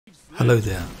Hello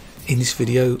there. In this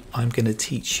video I'm going to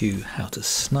teach you how to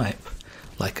snipe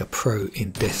like a pro in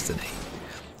Destiny.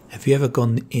 Have you ever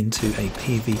gone into a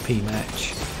PvP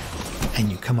match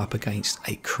and you come up against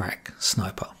a crack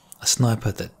sniper? A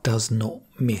sniper that does not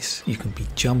miss. You can be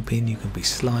jumping, you can be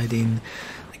sliding,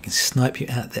 they can snipe you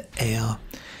out the air.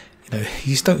 You know,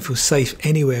 you just don't feel safe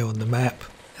anywhere on the map.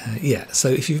 So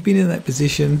if you've been in that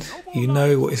position, you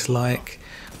know what it's like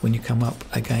when you come up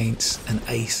against an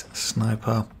ace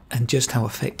sniper and just how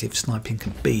effective sniping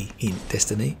can be in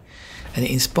Destiny. And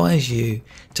it inspires you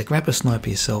to grab a sniper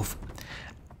yourself,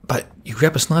 but you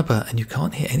grab a sniper and you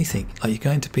can't hit anything. Like, you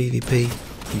go into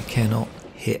PvP, you cannot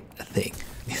hit a thing.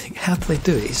 You think, how do they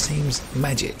do it? It seems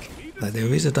magic. Like,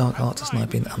 there is a dark art to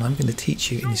sniping, and I'm going to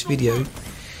teach you in this video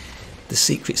the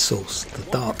secret sauce, the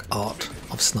dark art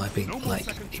of sniping like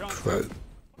a pro.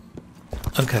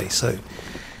 Okay, so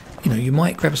you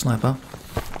might grab a sniper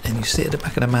and you sit at the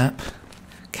back of the map,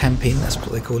 camping, that's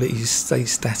what they call it. You stay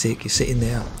static, you're sitting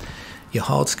there, you're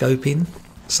hard scoping,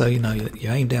 so you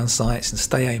aim down sights and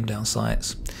stay aimed down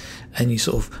sights, and you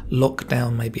sort of lock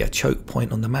down maybe a choke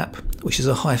point on the map, which is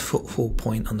a high footfall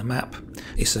point on the map.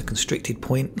 It's a constricted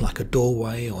point like a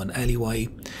doorway or an alleyway.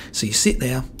 So you sit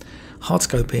there hard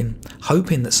scoping,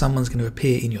 hoping that someone's going to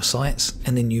appear in your sights,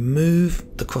 and then you move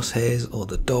the crosshairs or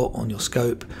the dot on your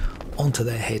scope onto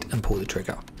their head and pull the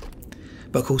trigger.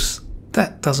 But of course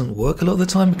that doesn't work a lot of the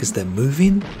time because they're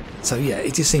moving, so yeah,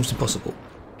 it just seems impossible.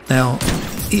 Now,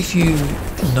 if you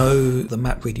know the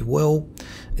map really well,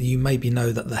 you maybe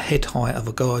know that the head height of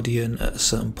a guardian at a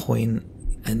certain point,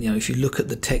 and if you look at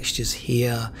the textures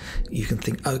here, you can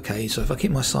think, okay, so if I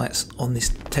keep my sights on this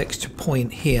texture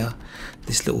point here,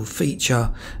 this little feature,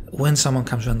 when someone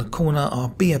comes around the corner, I'll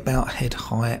be about head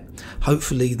height.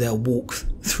 Hopefully they'll walk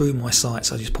through my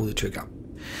sights, I just pull the trigger.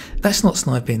 That's not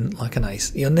sniping like an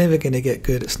ace. You're never going to get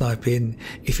good at sniping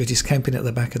if you're just camping at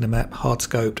the back of the map, hard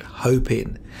scoped,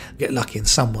 hoping, get lucky and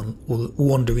someone will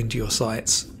wander into your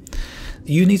sights.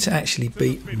 You need to actually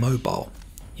be mobile.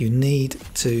 You need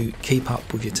to keep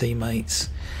up with your teammates,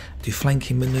 do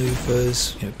flanking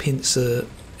maneuvers, pincer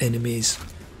enemies.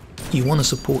 You want to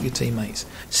support your teammates.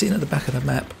 Sitting at the back of the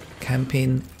map,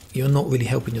 camping, you're not really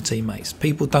helping your teammates.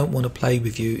 People don't want to play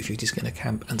with you if you're just going to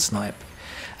camp and snipe.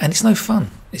 And it's no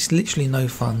fun. It's literally no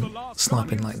fun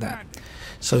sniping like that.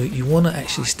 So you want to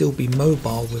actually still be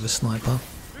mobile with a sniper.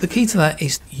 The key to that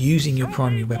is using your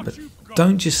primary weapon.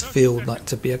 Don't just feel like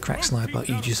to be a crack sniper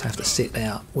you just have to sit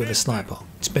there with a sniper,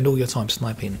 spend all your time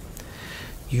sniping.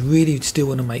 You really still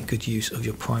want to make good use of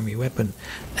your primary weapon,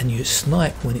 and you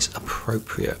snipe when it's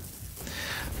appropriate.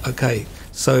 Okay,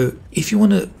 so if you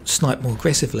want to snipe more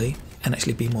aggressively and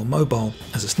actually be more mobile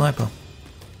as a sniper,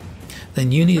 then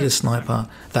you need a sniper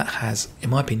that has, in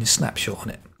my opinion, snapshot on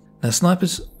it. Now,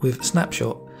 snipers with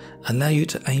snapshot allow you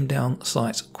to aim down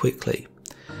sights quickly,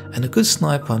 and a good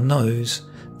sniper knows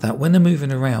that when they're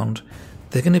moving around,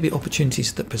 there are going to be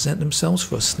opportunities that present themselves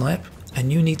for a snipe,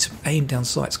 and you need to aim down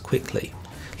sights quickly.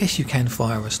 Yes, you can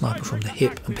fire a sniper from the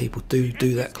hip, and people do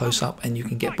that close up, and you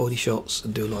can get body shots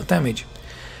and do a lot of damage,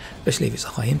 especially if it's a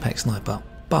high impact sniper.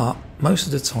 But most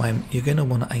of the time you're going to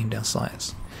want to aim down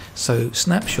sights. So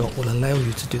snapshot will allow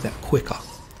you to do that quicker.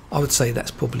 I would say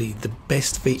that's probably the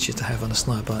best feature to have on a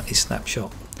sniper is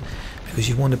snapshot, because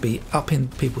you want to be up in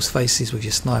people's faces with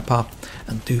your sniper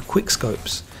and do quick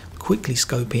scopes, quickly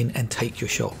scope in and take your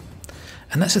shot.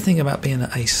 And that's the thing about being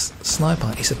an ace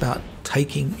sniper, it's about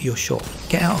taking your shot.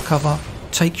 Get out of cover,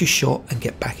 take your shot and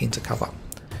get back into cover.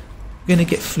 You're going to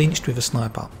get flinched with a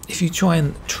sniper. If you try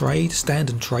and stand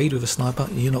and trade with a sniper,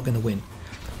 you're not going to win.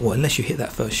 Or unless you hit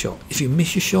that first shot. If you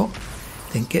miss your shot,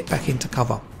 then get back into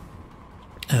cover.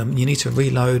 You need to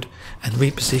reload and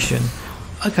reposition.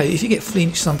 Okay, if you get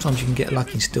flinched, sometimes you can get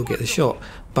lucky and still get the shot.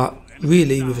 But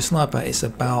really, with a sniper, it's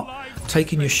about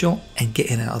taking your shot and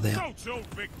getting out of there.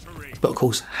 But of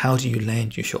course, how do you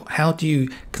land your shot? How do you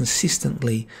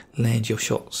consistently land your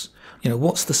shots?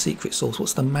 What's the secret sauce?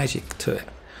 What's the magic to it?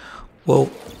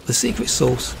 Well, the secret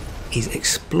sauce is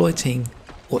exploiting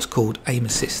what's called aim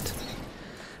assist.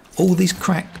 All these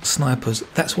crack snipers,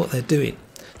 that's what they're doing.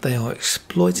 They are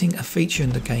exploiting a feature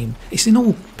in the game. It's in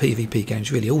all PvP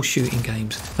games really, all shooting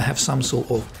games. They have some sort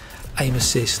of aim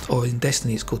assist, or in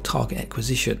Destiny it's called target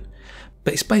acquisition.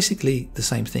 But it's basically the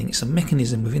same thing. It's a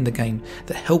mechanism within the game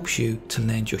that helps you to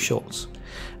land your shots.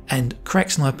 And crack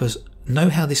snipers know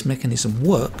how this mechanism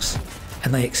works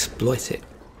and they exploit it.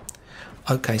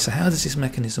 Okay, so how does this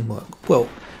mechanism work? Well, I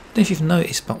don't know if you've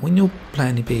noticed, but when you're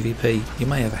playing in PvP, you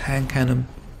may have a hand cannon.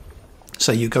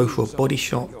 So you go for a body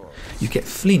shot, you get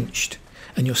flinched,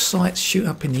 and your sights shoot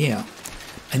up in the air.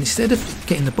 And instead of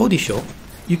getting the body shot,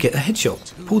 you get a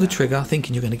headshot. Pull the trigger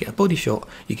thinking you're going to get a body shot,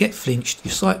 you get flinched,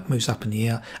 your sight moves up in the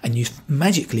air, and you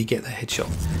magically get the headshot.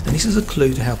 And this is a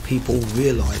clue to how people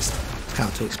realised how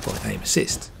to exploit aim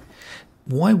assist.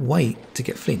 Why wait to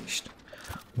get flinched?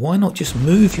 Why not just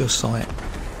move your sight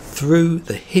through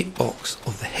the hitbox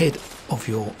of the head of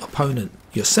your opponent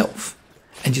yourself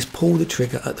and just pull the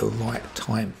trigger at the right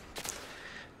time?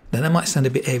 Now that might sound a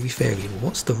bit airy-fairy, but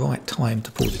what's the right time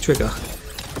to pull the trigger?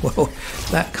 Well,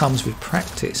 that comes with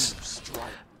practice,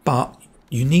 but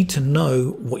you need to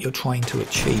know what you're trying to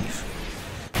achieve,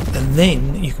 and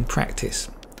then you can practice.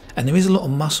 And there is a lot of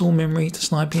muscle memory to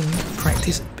sniping.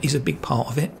 Practice is a big part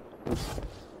of it.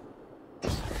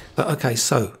 But okay,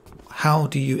 so how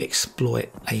do you exploit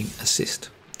aim assist?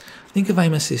 Think of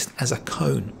aim assist as a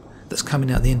cone that's coming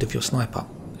out the end of your sniper.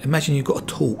 Imagine you've got a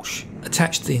torch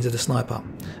attached to the end of the sniper,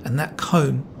 and that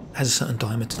cone has a certain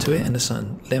diameter to it and a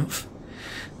certain length.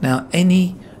 Now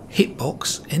any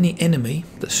hitbox, any enemy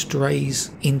that strays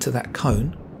into that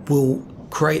cone will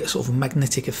create a sort of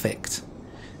magnetic effect.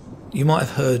 You might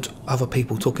have heard other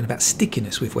people talking about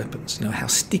stickiness with weapons, you know, how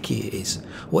sticky it is.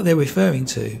 What they're referring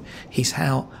to is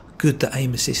how good the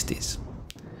aim assist is.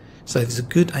 So if there's a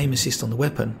good aim assist on the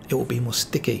weapon, it will be more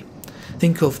sticky.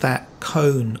 Think of that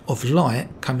cone of light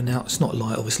coming out. It's not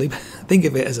light obviously, but think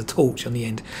of it as a torch on the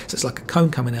end. So it's like a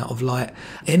cone coming out of light.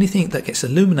 Anything that gets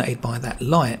illuminated by that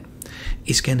light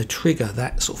is going to trigger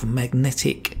that sort of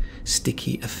magnetic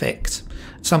sticky effect.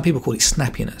 Some people call it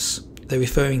snappiness. They're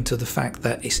referring to the fact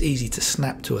that it's easy to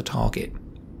snap to a target.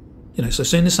 You know, so as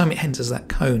soon as something enters that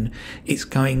cone, it's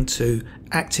going to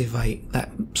activate that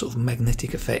sort of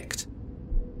magnetic effect.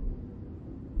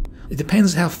 It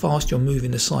depends how fast you're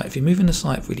moving the sight. If you're moving the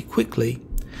sight really quickly,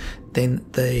 then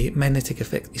the magnetic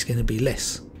effect is going to be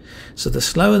less. So the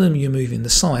slower than you're moving the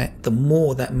sight, the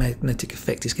more that magnetic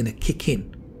effect is going to kick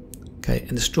in. Okay,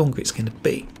 and the stronger it's going to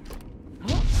be.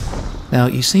 Now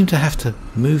you seem to have to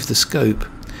move the scope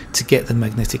to get the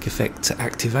magnetic effect to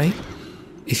activate.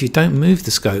 If you don't move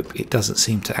the scope, it doesn't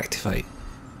seem to activate.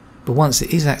 But once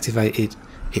it is activated,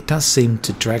 it does seem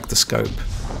to drag the scope.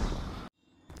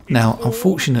 Now,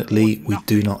 unfortunately, we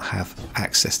do not have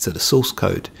access to the source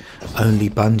code. Only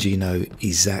Bungie know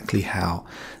exactly how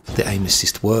the aim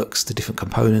assist works, the different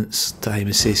components, the aim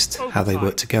assist, how they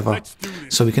work together.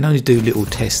 So we can only do little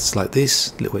tests like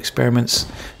this, little experiments,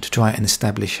 to try and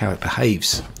establish how it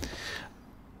behaves.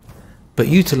 But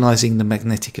utilising the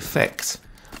magnetic effect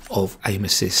of aim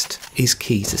assist is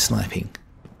key to sniping.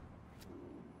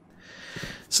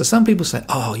 So some people say,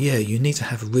 oh yeah, you need to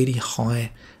have a really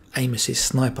high aim assist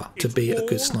sniper to be a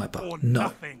good sniper.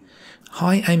 No.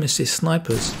 High aim assist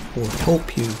snipers will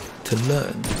help you to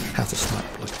learn how to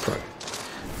snipe like a pro.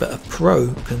 But a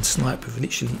pro can snipe with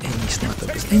literally any sniper,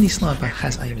 because any sniper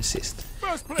has aim assist.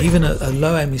 Even a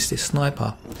low aim assist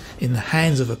sniper in the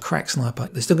hands of a crack sniper,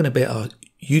 they're still going to be able to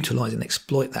utilise and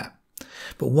exploit that.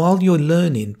 But while you're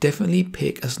learning, definitely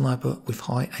pick a sniper with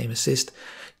high aim assist.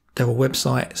 There are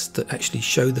websites that actually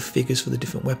show the figures for the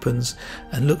different weapons,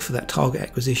 and look for that target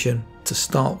acquisition to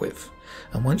start with.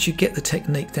 And once you get the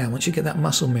technique down, once you get that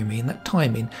muscle memory and that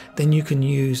timing, then you can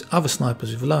use other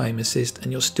snipers with low aim assist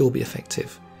and you'll still be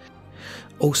effective.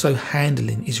 Also,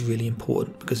 handling is really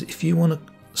important, because if you want to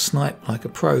snipe like a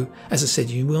pro, as I said,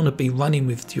 you want to be running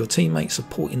with your teammates,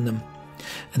 supporting them,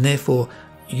 and therefore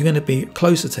you're going to be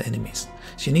closer to enemies.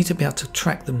 So you need to be able to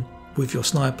track them with your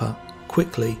sniper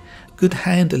quickly. Good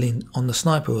handling on the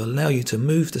sniper will allow you to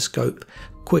move the scope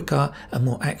quicker and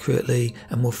more accurately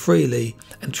and more freely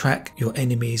and track your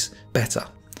enemies better.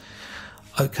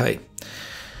 Okay,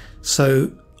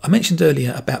 so I mentioned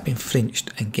earlier about being flinched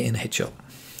and getting a headshot.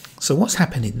 So what's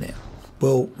happening there?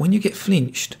 Well, when you get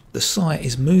flinched, the sight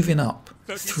is moving up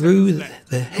through the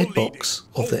headbox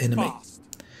of the enemy.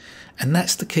 And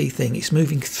that's the key thing, it's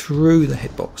moving through the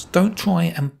hitbox. Don't try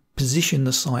and position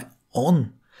the sight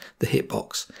on the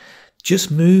hitbox.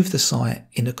 Just move the sight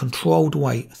in a controlled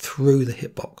way through the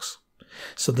hitbox.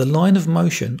 So the line of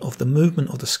motion of the movement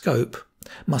of the scope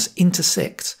must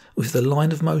intersect with the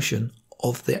line of motion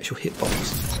of the actual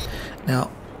hitbox.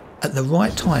 Now, at the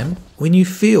right time, when you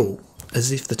feel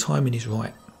as if the timing is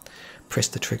right, press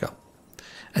the trigger.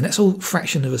 And that's all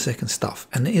fraction of a second stuff.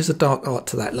 And there is a dark art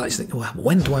to that. Like, well,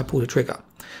 when do I pull the trigger?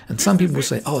 And some people will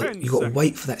say, oh, you've got to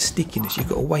wait for that stickiness. You've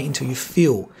got to wait until you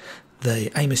feel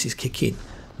the aim assist kick in.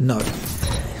 No,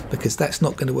 because that's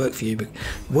not going to work for you. But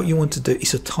what you want to do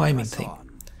is a timing thing.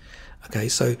 Okay,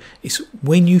 so it's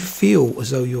when you feel as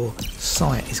though your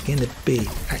sight is going to be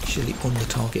actually on the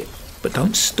target. But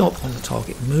don't stop on the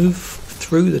target. Move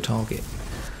through the target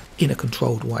in a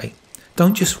controlled way.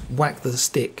 Don't just whack the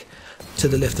stick to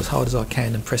the left as hard as I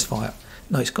can and press fire.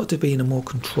 No, it's got to be in a more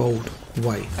controlled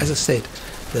way. As I said,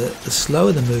 the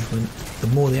slower the movement, the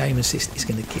more the aim assist is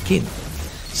going to kick in.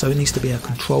 So it needs to be a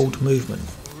controlled movement.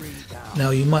 Now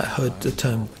you might have heard the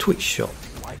term twitch shot,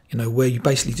 you know, where you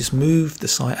basically just move the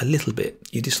sight a little bit.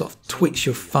 You just sort of twitch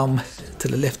your thumb to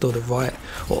the left or the right,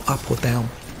 or up or down,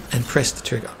 and press the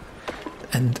trigger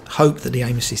and hope that the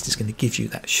aim assist is going to give you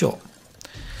that shot.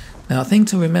 Now, a thing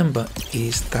to remember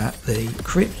is that the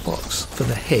crit box for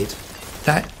the head,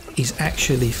 that is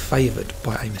actually favoured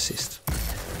by aim assist.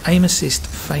 Aim assist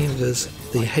favours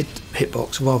the head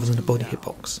hitbox rather than the body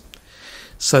hitbox.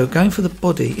 So going for the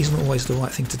body isn't always the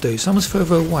right thing to do. If someone's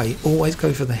further away, always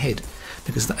go for the head,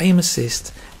 because the aim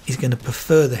assist is going to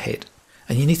prefer the head.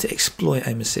 And you need to exploit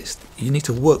aim assist. You need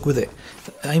to work with it.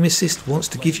 The aim assist wants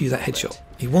to give you that headshot.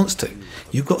 He wants to.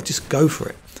 You've got to just go for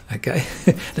it. Okay.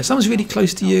 Now, if someone's really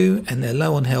close to you and they're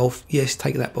low on health, yes,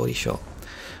 take that body shot.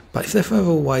 But if they're further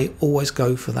away, always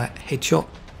go for that headshot.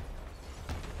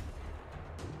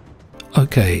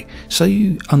 Okay, so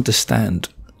you understand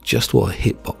just what a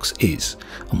hitbox is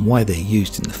and why they're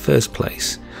used in the first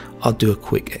place. I'll do a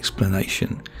quick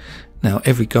explanation. Now,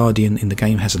 every Guardian in the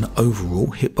game has an overall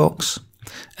hitbox,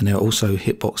 and there are also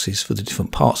hitboxes for the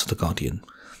different parts of the Guardian.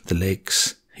 The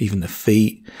legs, even the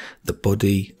feet, the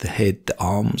body, the head, the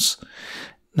arms.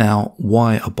 Now,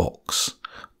 why a box?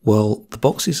 Well, the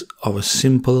boxes are a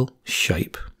simple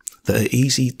shape that are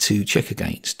easy to check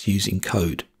against using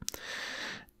code.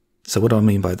 So what do I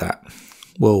mean by that?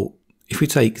 Well, if we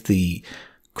take the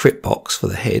crit box for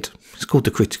the head, it's called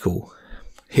the critical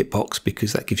hitbox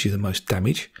because that gives you the most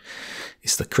damage.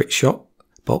 It's the crit shot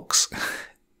box.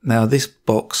 Now this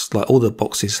box, like all the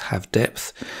boxes, have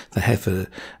depth. They have an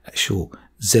actual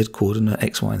Z coordinate,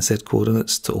 X, Y and Z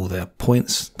coordinates to all their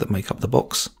points that make up the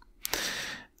box.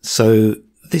 So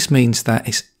this means that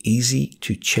it's easy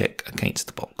to check against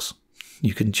the box.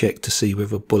 You can check to see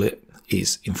whether a bullet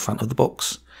is in front of the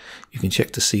box. You can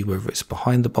check to see whether it's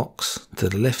behind the box, to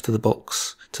the left of the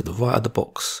box, to the right of the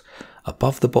box,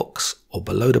 above the box or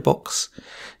below the box.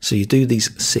 So you do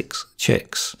these 6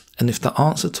 checks, and if the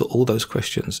answer to all those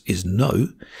questions is no,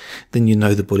 then you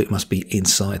know the bullet must be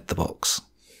inside the box.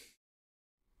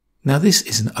 Now this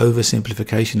is an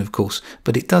oversimplification, of course,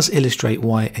 but it does illustrate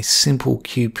why a simple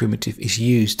cube primitive is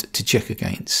used to check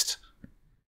against.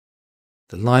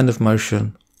 The line of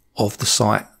motion of the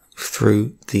sight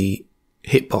through the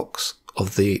hitbox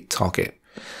of the target.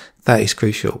 That is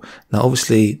crucial. Now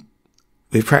obviously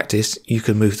with practice you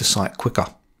can move the sight quicker.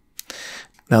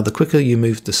 Now the quicker you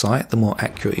move the sight, the more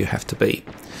accurate you have to be,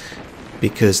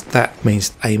 because that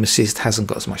means aim assist hasn't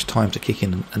got as much time to kick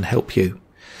in and help you.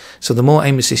 So the more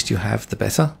aim assist you have, the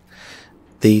better.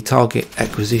 The target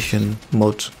acquisition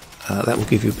mod, that will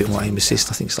give you a bit more aim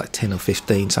assist. I think it's like 10 or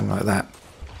 15, something like that.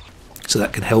 So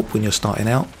that can help when you're starting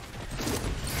out.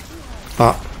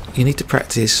 But you need to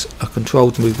practice a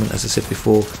controlled movement, as I said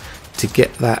before, to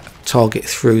get that target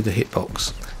through the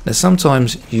hitbox. Now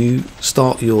sometimes you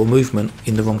start your movement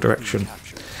in the wrong direction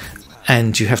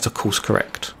and you have to course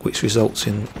correct, which results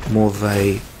in more of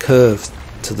a curve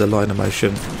to the line of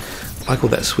motion. I call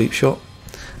that a sweep shot,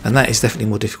 and that is definitely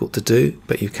more difficult to do,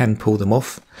 but you can pull them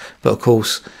off. But of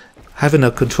course, having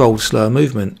a controlled slower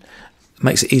movement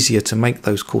makes it easier to make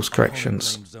those course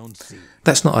corrections.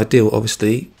 That's not ideal,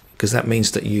 obviously, because that means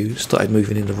that you started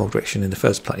moving in the wrong direction in the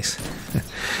first place.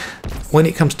 When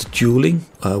it comes to dueling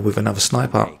with another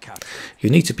sniper,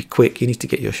 you need to be quick, you need to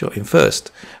get your shot in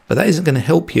first, but that isn't going to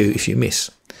help you if you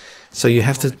miss. So you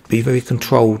have to be very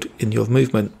controlled in your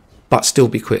movement, but still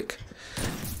be quick.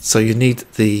 So you need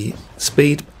the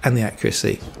speed and the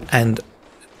accuracy, and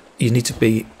you need to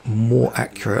be more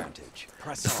accurate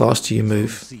the faster you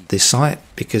move the sight,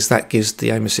 because that gives the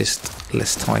aim assist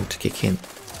less time to kick in.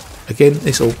 Again,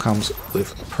 this all comes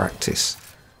with practice.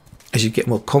 As you get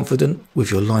more confident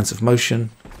with your lines of motion,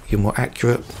 you're more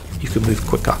accurate, you can move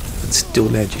quicker and still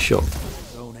land your shot.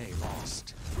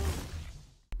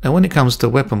 Now when it comes to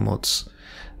weapon mods,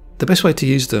 the best way to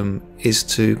use them is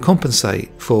to compensate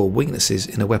for weaknesses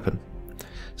in a weapon.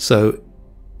 So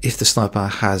if the sniper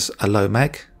has a low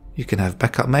mag, you can have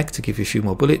backup mag to give you a few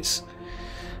more bullets.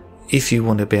 If you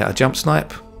want to be able to jump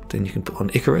snipe, then you can put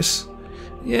on Icarus.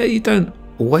 Yeah, you don't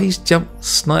always jump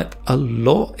snipe a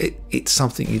lot. It's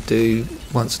something you do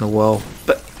once in a while,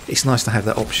 but it's nice to have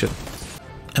that option.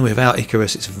 And without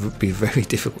Icarus, it would be very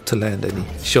difficult to land any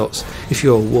shots. If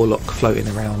you're a warlock floating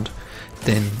around,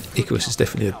 then Icarus is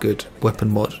definitely a good weapon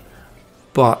mod.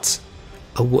 But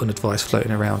I wouldn't advise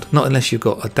floating around, not unless you've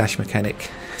got a dash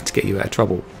mechanic to get you out of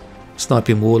trouble.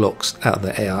 Sniping warlocks out of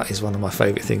the air is one of my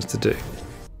favourite things to do.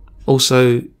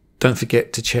 Also, don't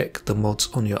forget to check the mods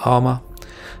on your armour.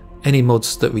 Any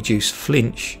mods that reduce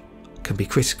flinch can be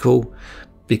critical,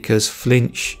 because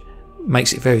flinch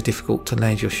makes it very difficult to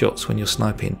land your shots when you're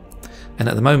sniping. And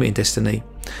at the moment in Destiny,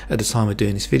 at the time of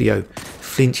doing this video,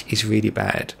 flinch is really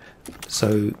bad.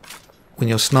 So when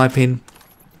you're sniping,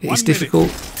 it's difficult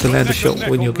to land a shot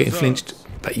when you're getting flinched,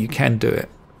 but you can do it.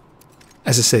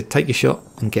 As I said, take your shot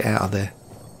and get out of there.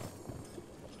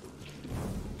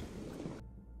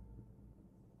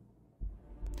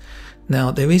 Now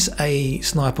there is a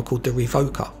sniper called the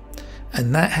Revoker,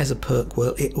 and that has a perk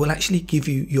where it will actually give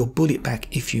you your bullet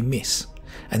back if you miss.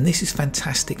 And this is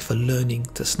fantastic for learning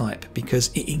to snipe, because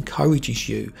it encourages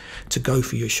you to go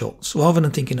for your shots rather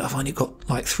than thinking, I've only got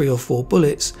like 3 or 4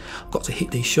 bullets, I've got to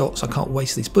hit these shots, I can't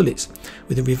waste these bullets.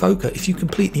 With the Revoker, if you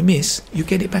completely miss, you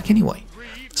get it back anyway.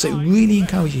 So it really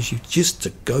encourages you just to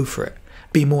go for it.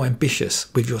 Be more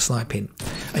ambitious with your sniping,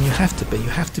 and you have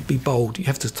to be bold. You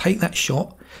have to take that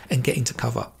shot and get into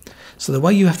cover. So the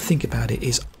way you have to think about it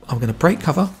is, I'm going to break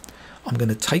cover, I'm going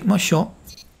to take my shot,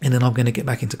 and then I'm going to get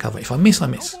back into cover. If I miss, I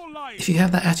miss. If you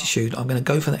have that attitude, I'm going to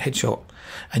go for that headshot,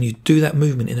 and you do that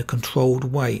movement in a controlled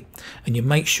way, and you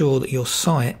make sure that your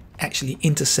sight actually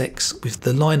intersects with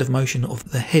the line of motion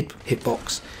of the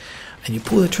hitbox, and you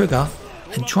pull the trigger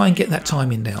and try and get that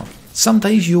timing down. Some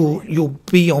days you'll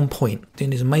be on point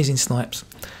doing these amazing snipes,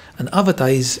 and other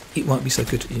days it won't be so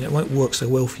good. You know, it won't work so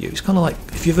well for you. It's kind of like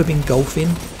if you've ever been golfing,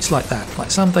 it's like that.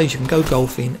 Like some days you can go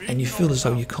golfing and you feel as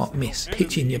though you can't miss.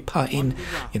 Pitching, you're putting,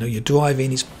 you know, you're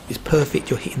driving is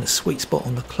perfect. You're hitting the sweet spot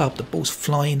on the club. The ball's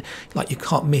flying like you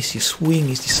can't miss. Your swing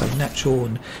is just so natural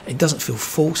and it doesn't feel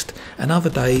forced. And other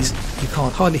days you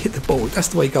can't hardly hit the ball. That's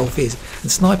the way golf is.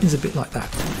 And sniping's a bit like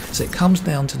that. So it comes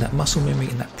down to that muscle memory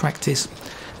and that practice.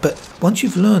 But once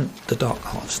you've learned the dark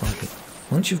art of sniping,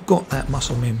 once you've got that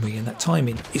muscle memory and that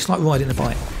timing, it's like riding a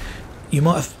bike. You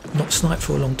might have not sniped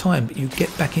for a long time, but you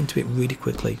get back into it really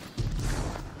quickly.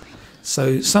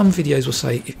 So some videos will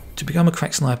say, to become a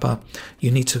crack sniper,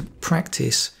 you need to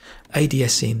practice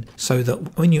ADSing so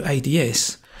that when you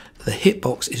ADS, the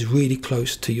hitbox is really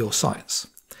close to your sights.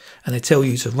 And they tell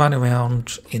you to run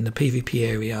around in the PvP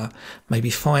area, maybe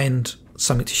find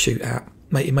something to shoot at,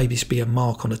 maybe be a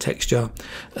mark on a texture,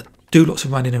 do lots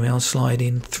of running around,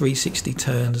 sliding, 360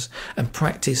 turns, and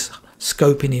practice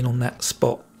scoping in on that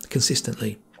spot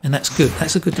consistently. And that's good.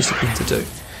 That's a good discipline to do.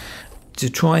 To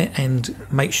try and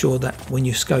make sure that when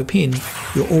you scope in,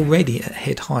 you're already at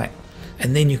head height.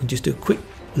 And then you can just do a quick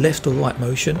left or right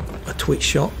motion, a twitch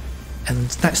shot. And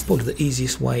that's probably the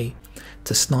easiest way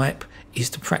to snipe, is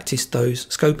to practice those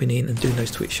scoping in and doing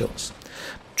those twitch shots.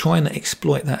 Trying to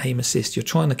exploit that aim assist, you're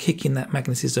trying to kick in that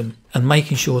magnetism and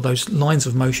making sure those lines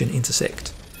of motion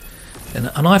intersect.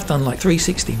 And I've done like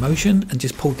 360 motion and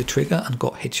just pulled the trigger and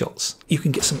got headshots. You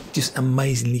can get some just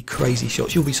amazingly crazy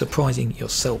shots. You'll be surprising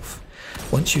yourself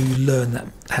once you learn that,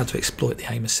 how to exploit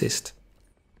the aim assist.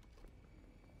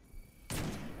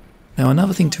 Now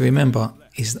another thing to remember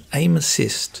is that aim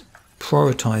assist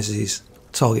prioritizes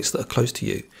targets that are close to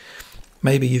you.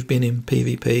 Maybe you've been in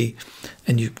PvP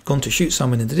and you've gone to shoot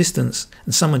someone in the distance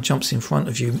and someone jumps in front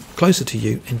of you, closer to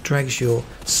you, and drags your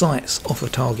sights off a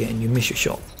target and you miss your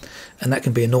shot. And that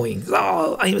can be annoying.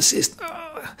 Oh, aim assist.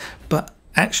 Oh. But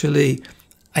actually,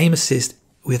 aim assist,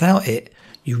 without it,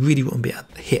 you really wouldn't be able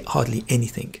to hit hardly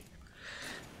anything.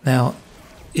 Now,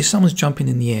 if someone's jumping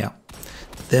in the air,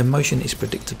 their motion is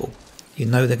predictable. You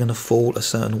know they're going to fall a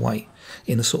certain way,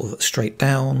 in a sort of straight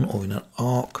down or in an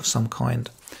arc of some kind.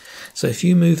 So if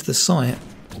you move the sight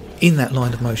in that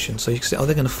line of motion, so you can say, oh,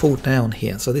 they're going to fall down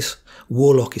here. So this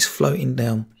warlock is floating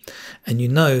down, and you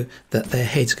know that their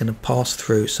head's going to pass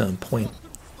through a certain point.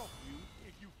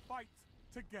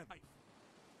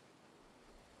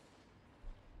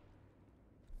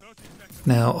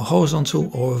 Now, a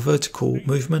horizontal or a vertical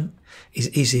movement is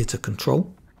easier to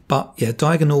control, but yeah,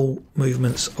 diagonal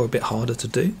movements are a bit harder to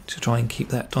do, to try and keep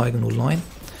that diagonal line.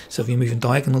 So if you're moving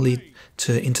diagonally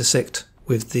to intersect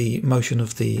with the motion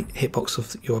of the hitbox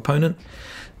of your opponent,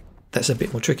 that's a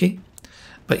bit more tricky.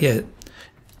 But yeah,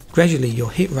 gradually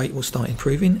your hit rate will start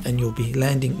improving and you'll be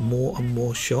landing more and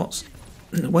more shots.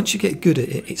 Once you get good at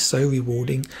it, it's so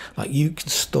rewarding. Like, you can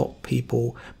stop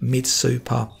people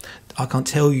mid-super. I can't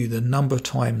tell you the number of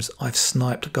times I've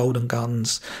sniped golden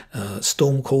guns,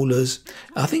 stormcallers.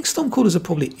 I think stormcallers are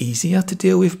probably easier to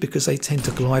deal with because they tend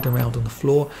to glide around on the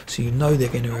floor, so you know they're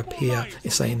going to appear,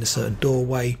 say, in a certain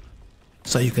doorway.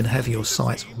 So you can have your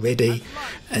sights ready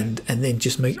and then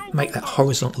just make that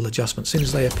horizontal adjustment. As soon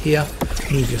as they appear,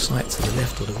 move your sight to the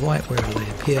left or the right, wherever they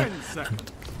appear,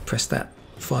 and press that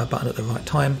fire button at the right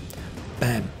time.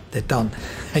 bam, they're done.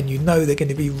 And you know they're going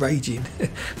to be raging.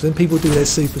 So when people do their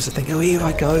supers, they think, oh, here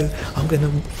I go, I'm going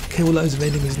to kill loads of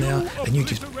enemies now, and you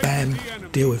just bam,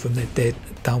 deal with them, they're dead,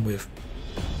 done with.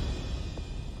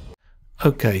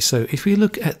 Okay, so if we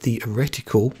look at the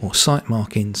reticle or sight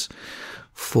markings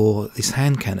for this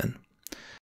hand cannon,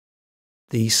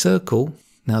 the circle,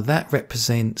 now that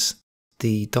represents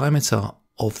the diameter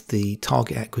of the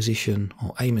target acquisition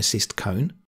or aim assist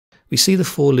cone. We see the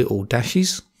 4 little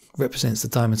dashes represents the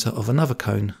diameter of another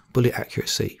cone, bullet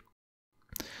accuracy.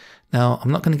 Now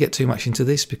I'm not going to get too much into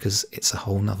this because it's a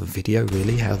whole nother video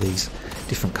really, how these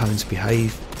different cones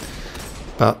behave.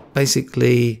 But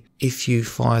basically, if you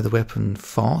fire the weapon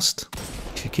fast,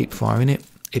 if you keep firing it,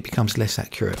 it becomes less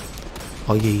accurate,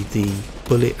 i.e. the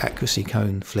bullet accuracy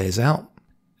cone flares out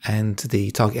and the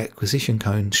target acquisition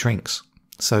cone shrinks.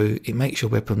 So it makes your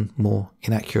weapon more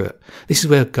inaccurate. This is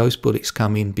where ghost bullets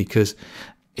come in, because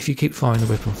if you keep firing the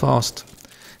weapon fast,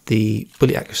 the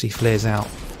bullet accuracy flares out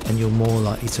and you're more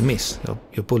likely to miss.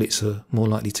 Your bullets are more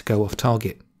likely to go off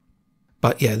target.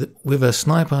 But yeah, with a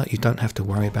sniper, you don't have to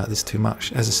worry about this too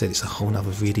much. As I said, it's a whole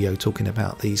other video talking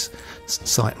about these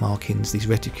sight markings, these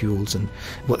reticules, and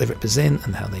what they represent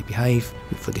and how they behave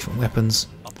for different weapons.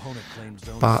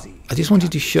 But I just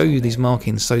wanted to show you these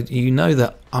markings so you know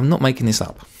that I'm not making this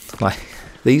up. Like,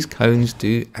 these cones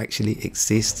do actually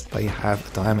exist. They have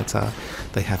a diameter,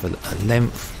 they have a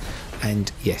length,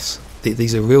 and yes,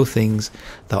 these are real things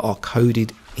that are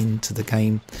coded into the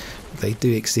game. They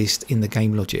do exist in the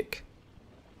game logic.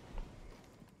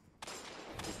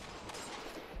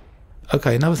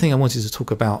 Okay, another thing I wanted to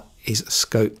talk about is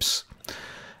scopes.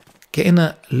 Getting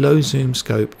a low zoom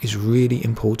scope is really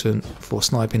important for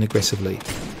sniping aggressively.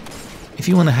 If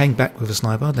you want to hang back with a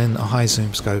sniper, then a high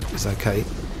zoom scope is okay.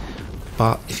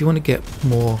 But if you want to get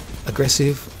more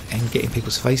aggressive and get in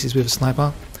people's faces with a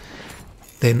sniper,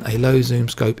 then a low zoom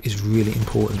scope is really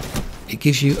important. It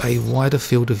gives you a wider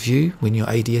field of view when you're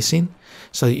ADSing,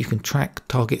 so that you can track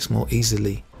targets more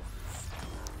easily.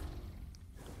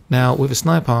 Now with a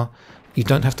sniper, you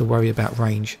don't have to worry about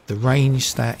range. The range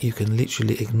stat, you can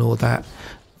literally ignore that.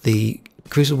 The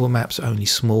Crucible maps are only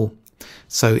small,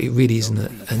 so it really isn't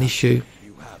an issue.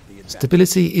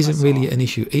 Stability isn't really an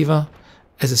issue either.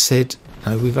 As I said,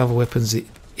 with other weapons it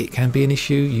can be an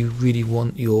issue. You really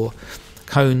want your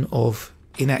cone of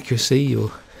inaccuracy,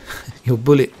 your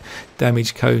bullet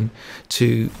damage cone,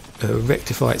 to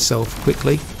rectify itself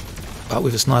quickly. But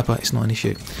with a sniper it's not an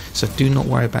issue. So do not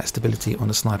worry about stability on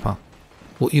a sniper.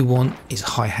 What you want is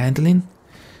high handling,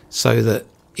 so that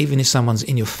even if someone's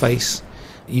in your face,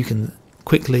 you can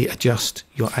quickly adjust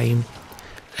your aim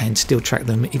and still track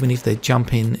them. Even if they're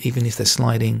jumping, even if they're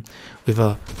sliding, with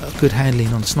a good handling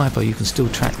on a sniper, you can still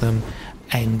track them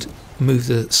and move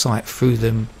the sight through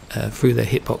them, through their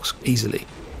hitbox easily.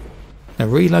 Now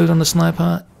reload on the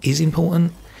sniper is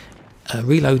important.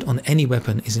 Reload on any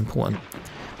weapon is important,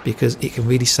 because it can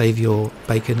really save your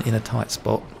bacon in a tight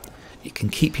spot. It can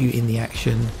keep you in the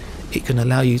action. It can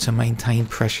allow you to maintain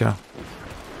pressure.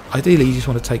 Ideally, you just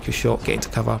want to take your shot, get into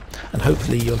cover, and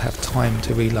hopefully you'll have time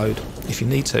to reload if you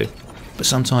need to. But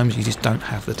sometimes you just don't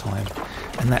have the time,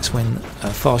 and that's when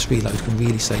a fast reload can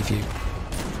really save you.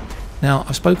 Now,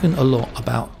 I've spoken a lot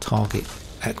about target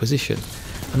acquisition,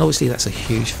 and obviously that's a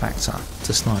huge factor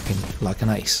to sniping like an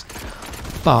ace.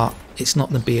 But it's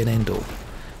not the be and end all.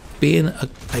 Being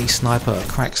a sniper, a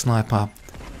crack sniper,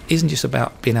 isn't just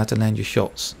about being able to land your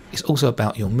shots. It's also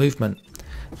about your movement,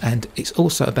 and it's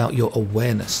also about your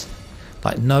awareness,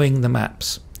 like knowing the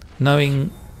maps,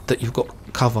 knowing that you've got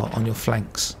cover on your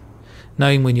flanks,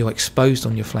 knowing when you're exposed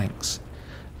on your flanks,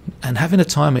 and having a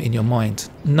timer in your mind,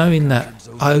 knowing that,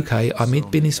 okay, I'm in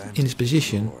this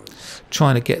position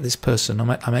trying to get this person, I'm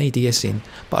ADSing,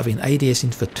 but I've been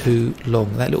ADSing for too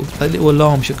long. That little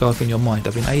alarm should go off in your mind.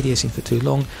 I've been ADSing for too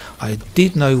long. I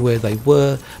did know where they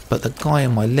were, but the guy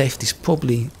on my left is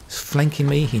probably flanking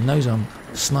me. He knows I'm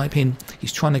sniping.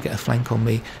 He's trying to get a flank on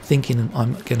me, thinking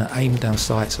I'm going to aim down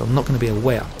sight, so I'm not going to be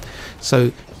aware.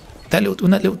 So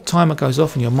when that little timer goes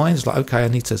off in your mind, it's like, okay, I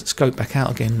need to scope back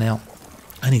out again now.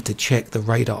 I need to check the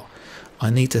radar.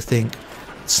 I need to think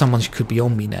someone could be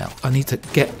on me now. I need to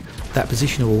get that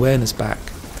positional awareness back.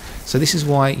 So this is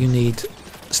why you need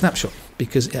a snapshot,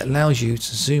 because it allows you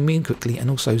to zoom in quickly and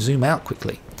also zoom out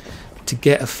quickly to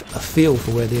get a feel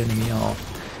for where the enemy are.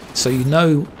 So you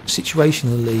know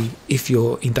situationally if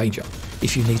you're in danger,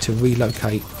 if you need to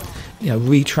relocate,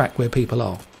 retrack where people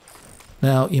are.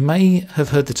 Now you may have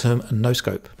heard the term no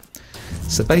scope.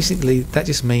 So basically that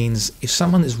just means if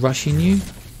someone is rushing you,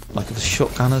 like if a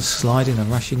shotgunner's sliding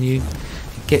and rushing you,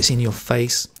 it gets in your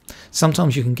face,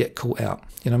 sometimes you can get caught out.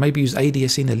 Maybe you was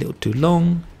ADSing a little too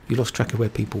long, you lost track of where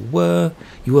people were,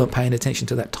 you weren't paying attention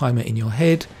to that timer in your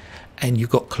head, and you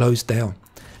got closed down.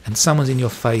 And someone's in your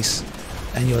face,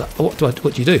 and you're like, what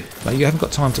do you do? Like, you haven't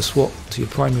got time to swap to your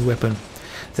primary weapon.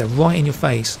 They're right in your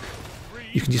face.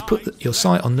 You can just put your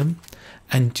sight on them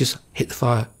and just hit the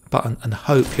fire button and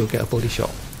hope you'll get a body shot.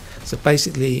 So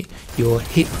basically, you're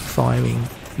hip firing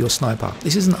your sniper.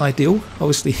 This isn't ideal.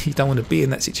 Obviously, you don't want to be in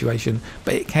that situation,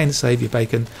 but it can save your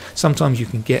bacon. Sometimes you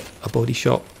can get a body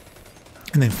shot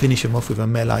and then finish them off with a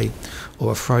melee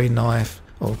or a throwing knife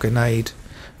or a grenade.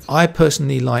 I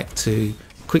personally like to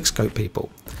quick scope people.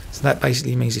 So that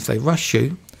basically means if they rush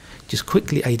you, just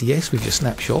quickly ADS with your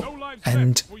snapshot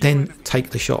and then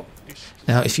take the shot.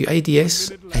 Now, if you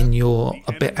ADS and you're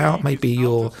a bit out, maybe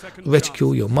your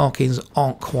reticule, your markings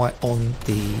aren't quite on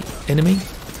the enemy,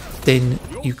 then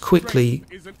you quickly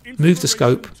move the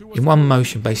scope in one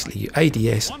motion. Basically, you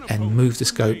ADS and move the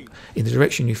scope in the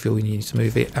direction you feel you need to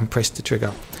move it and press the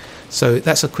trigger. So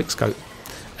that's a quick scope.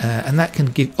 And that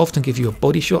can often give you a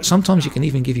body shot. Sometimes it can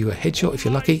even give you a headshot if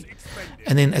you're lucky.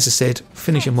 And then, as I said,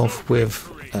 finish them off with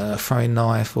a throwing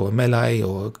knife or a melee,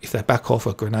 or if they're back off,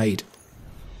 a grenade.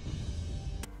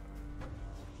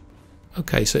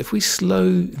 Okay, so if we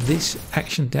slow this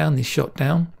action down, this shot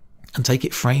down, and take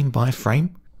it frame by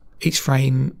frame, each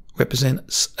frame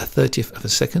represents a 30th of a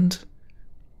second.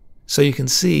 So you can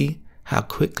see how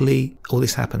quickly all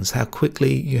this happens, how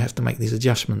quickly you have to make these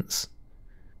adjustments.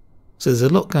 So there's a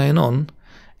lot going on.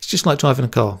 It's just like driving a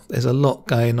car. There's a lot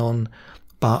going on,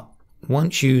 but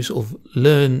once you sort of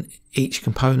learn each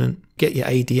component, get your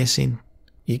ADS in,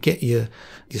 you get your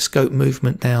scope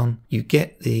movement down, you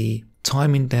get the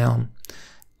timing down,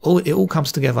 it all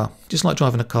comes together. Just like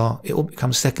driving a car, it all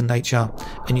becomes second nature,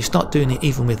 and you start doing it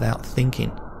even without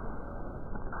thinking.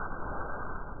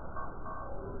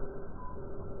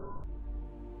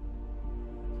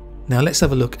 Now let's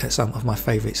have a look at some of my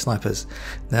favourite snipers.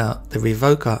 Now, the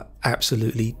Revoker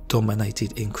absolutely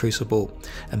dominated in Crucible,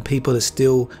 and people are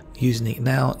still using it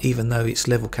now, even though it's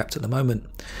level capped at the moment,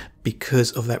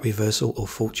 because of that reversal of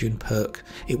fortune perk.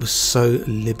 It was so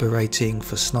liberating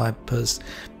for snipers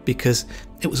because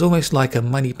it was almost like a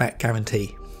money back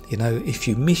guarantee. You know, if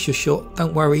you miss your shot,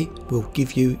 don't worry, we'll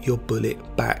give you your bullet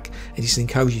back. And this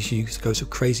encourages you to go to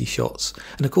crazy shots.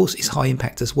 And of course, it's high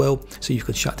impact as well, so you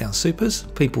can shut down supers.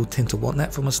 People tend to want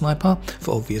that from a sniper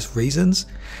for obvious reasons.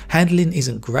 Handling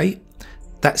isn't great.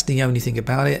 That's the only thing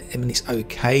about it. I mean, it's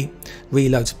okay.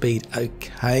 Reload speed,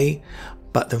 okay.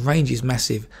 But the range is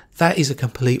massive. That is a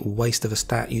complete waste of a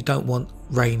stat. You don't want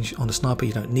range on a sniper.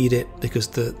 You don't need it, because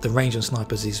the range on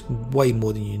snipers is way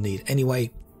more than you need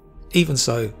anyway. Even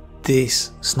so,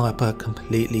 this sniper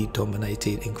completely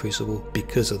dominated in Crucible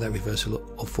because of that reversal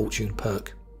of fortune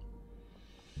perk.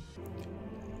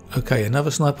 Okay,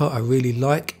 another sniper I really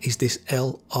like is this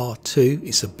LR2.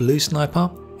 It's a blue sniper.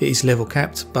 It is level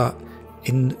capped, but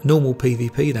in normal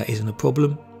PvP that isn't a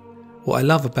problem. What I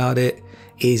love about it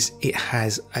is it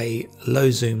has a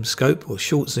low zoom scope or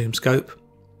short zoom scope,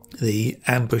 the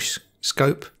ambush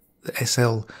scope, the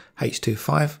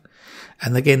SL-H25.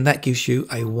 And again, that gives you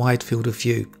a wide field of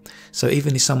view. So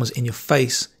even if someone's in your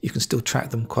face, you can still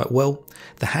track them quite well.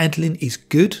 The handling is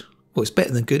good. Well, it's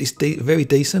better than good. It's very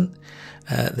decent.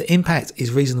 The impact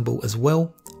is reasonable as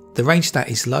well. The range stat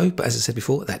is low, but as I said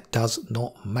before, that does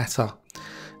not matter.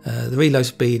 The reload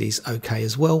speed is okay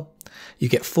as well. You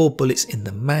get 4 bullets in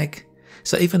the mag.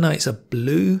 So even though it's a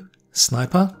blue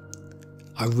sniper,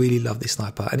 I really love this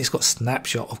sniper. And it's got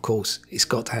snapshot, of course. It's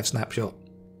got to have snapshot.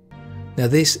 Now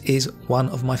this is one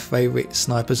of my favourite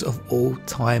snipers of all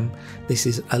time. This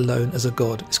is Alone as a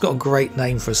God. It's got a great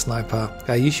name for a sniper.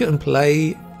 Okay, you shouldn't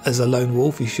play as a lone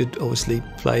wolf, you should obviously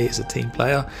play as a team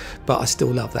player, but I still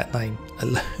love that name,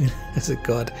 Alone as a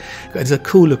God. It's a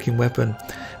cool looking weapon,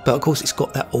 but of course it's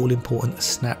got that all important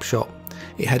snapshot.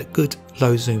 It had a good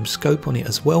low zoom scope on it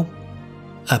as well,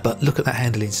 but look at that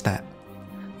handling stat.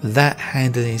 That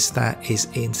handling stat is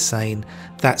insane.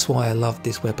 That's why I love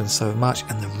this weapon so much,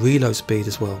 and the reload speed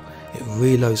as well. It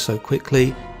reloads so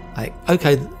quickly. Like,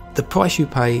 okay, the price you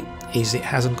pay is it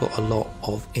hasn't got a lot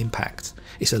of impact.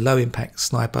 It's a low impact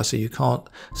sniper, so you can't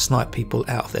snipe people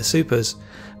out of their supers,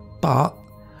 but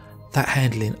that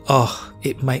handling, oh,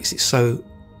 it makes it so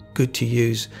good to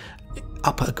use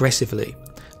up aggressively.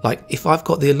 Like, if I've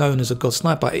got the Alone as a God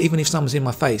sniper, even if someone's in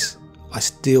my face, I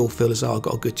still feel as though I've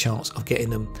got a good chance of getting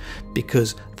them,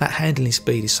 because that handling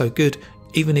speed is so good.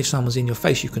 Even if someone's in your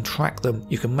face, you can track them.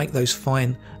 You can make those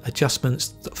fine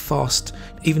adjustments fast.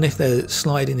 Even if they're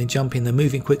sliding and jumping, they're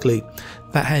moving quickly.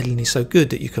 That handling is so good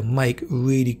that you can make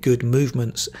really good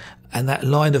movements. And that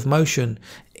line of motion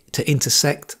to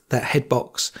intersect that head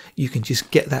box, you can just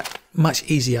get that much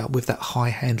easier with that high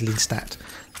handling stat.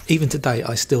 Even today,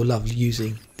 I still love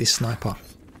using this sniper.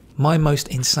 My most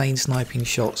insane sniping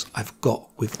shots I've got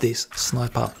with this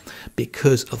sniper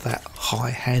because of that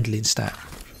high handling stat.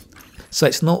 So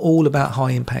it's not all about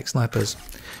high impact snipers.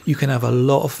 You can have a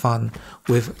lot of fun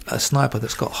with a sniper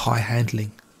that's got high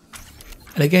handling.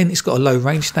 And again, it's got a low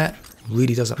range stat,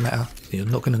 really doesn't matter. You're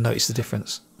not going to notice the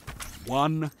difference.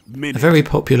 1 minute. A very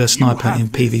popular sniper in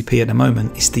PvP at the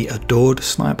moment is the Adored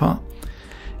sniper.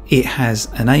 It has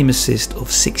an aim assist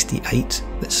of 68,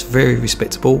 that's very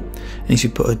respectable, and if you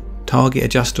put a target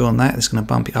adjuster on that, it's going to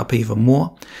bump it up even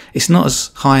more. It's not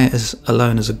as high as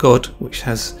Alone as a God, which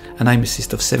has an aim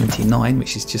assist of 79,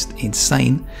 which is just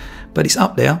insane, but it's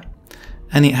up there,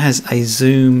 and it has a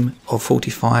zoom of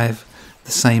 45,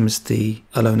 the same as the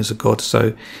Alone as a God,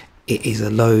 so it is a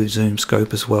low zoom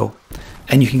scope as well,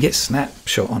 and you can get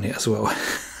snapshot on it as well.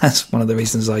 That's one of the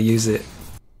reasons I use it.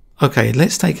 Okay,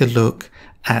 let's take a look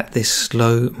at this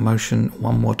slow motion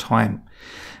one more time.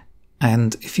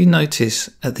 And if you notice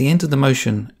at the end of the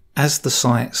motion, as the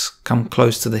sights come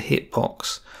close to the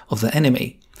hitbox of the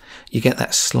enemy, you get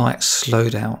that slight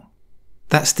slowdown.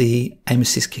 That's the aim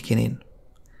assist kicking in.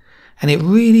 And it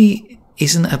really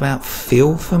isn't about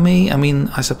feel for me. I mean,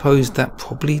 I suppose that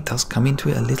probably does come into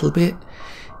it a little bit.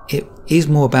 It is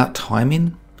more about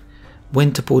timing,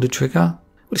 when to pull the trigger.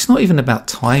 Well, it's not even about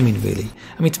timing really.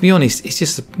 I mean, to be honest, it's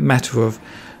just a matter of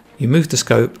you move the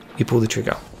scope, you pull the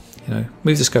trigger. You know,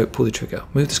 move the scope, pull the trigger,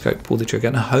 move the scope, pull the trigger,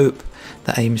 and I hope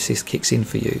that aim assist kicks in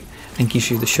for you and gives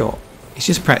you the shot. It's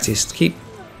just practice. Keep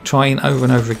trying over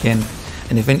and over again,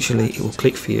 and eventually it will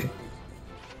click for you.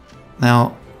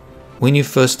 Now, when you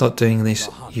first start doing this,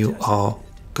 you are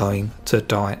going to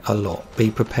die a lot.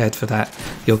 Be prepared for that.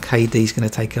 Your KD is going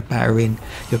to take a battering.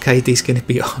 Your KD is going to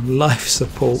be on life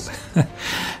support.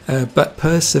 But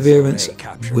perseverance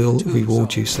will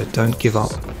reward you, so don't give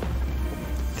up.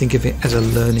 Think of it as a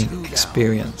learning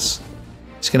experience.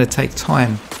 It's going to take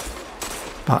time,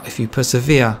 but if you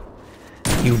persevere,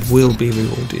 you will be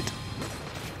rewarded.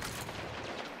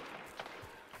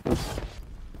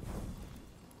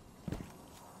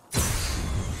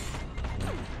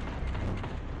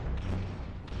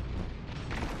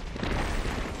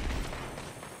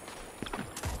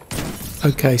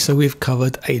 Okay, so we've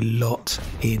covered a lot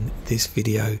in this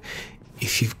video.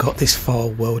 If you've got this far,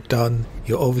 well done.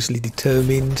 You're obviously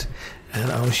determined,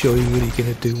 and I'm sure you're really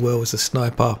going to do well as a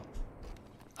sniper.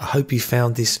 I hope you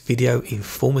found this video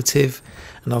informative,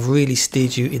 and I've really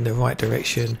steered you in the right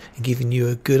direction and given you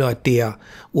a good idea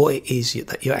what it is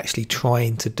that you're actually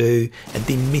trying to do, and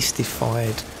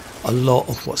demystified a lot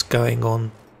of what's going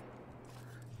on.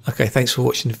 Okay, thanks for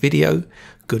watching the video.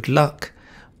 Good luck.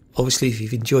 Obviously, if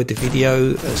you've enjoyed the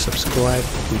video, subscribe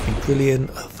would be brilliant.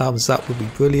 A thumbs up would be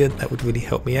brilliant. That would really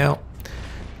help me out.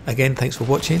 Again, thanks for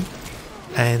watching,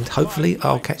 and hopefully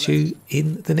I'll catch you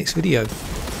in the next video.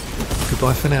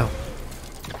 Goodbye for now.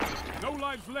 No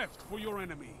lives left for your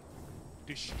enemy.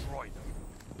 Destroy them.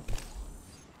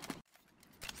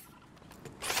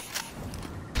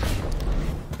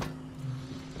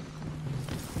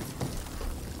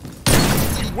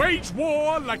 Wage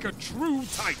war like a true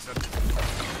titan.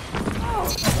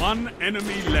 1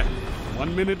 enemy left.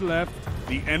 1 minute left.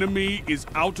 The enemy is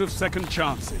out of second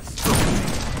chances.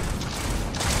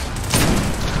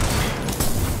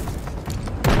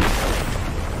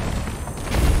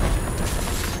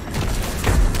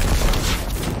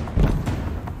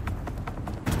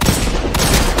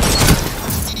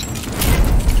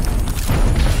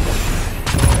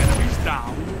 Enemies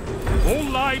down. All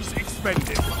lives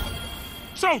expended.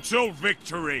 Total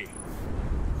victory!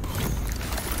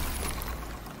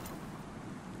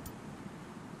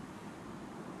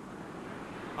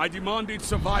 I demanded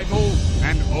survival,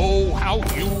 and oh, how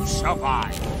you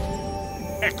survived.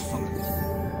 Excellent.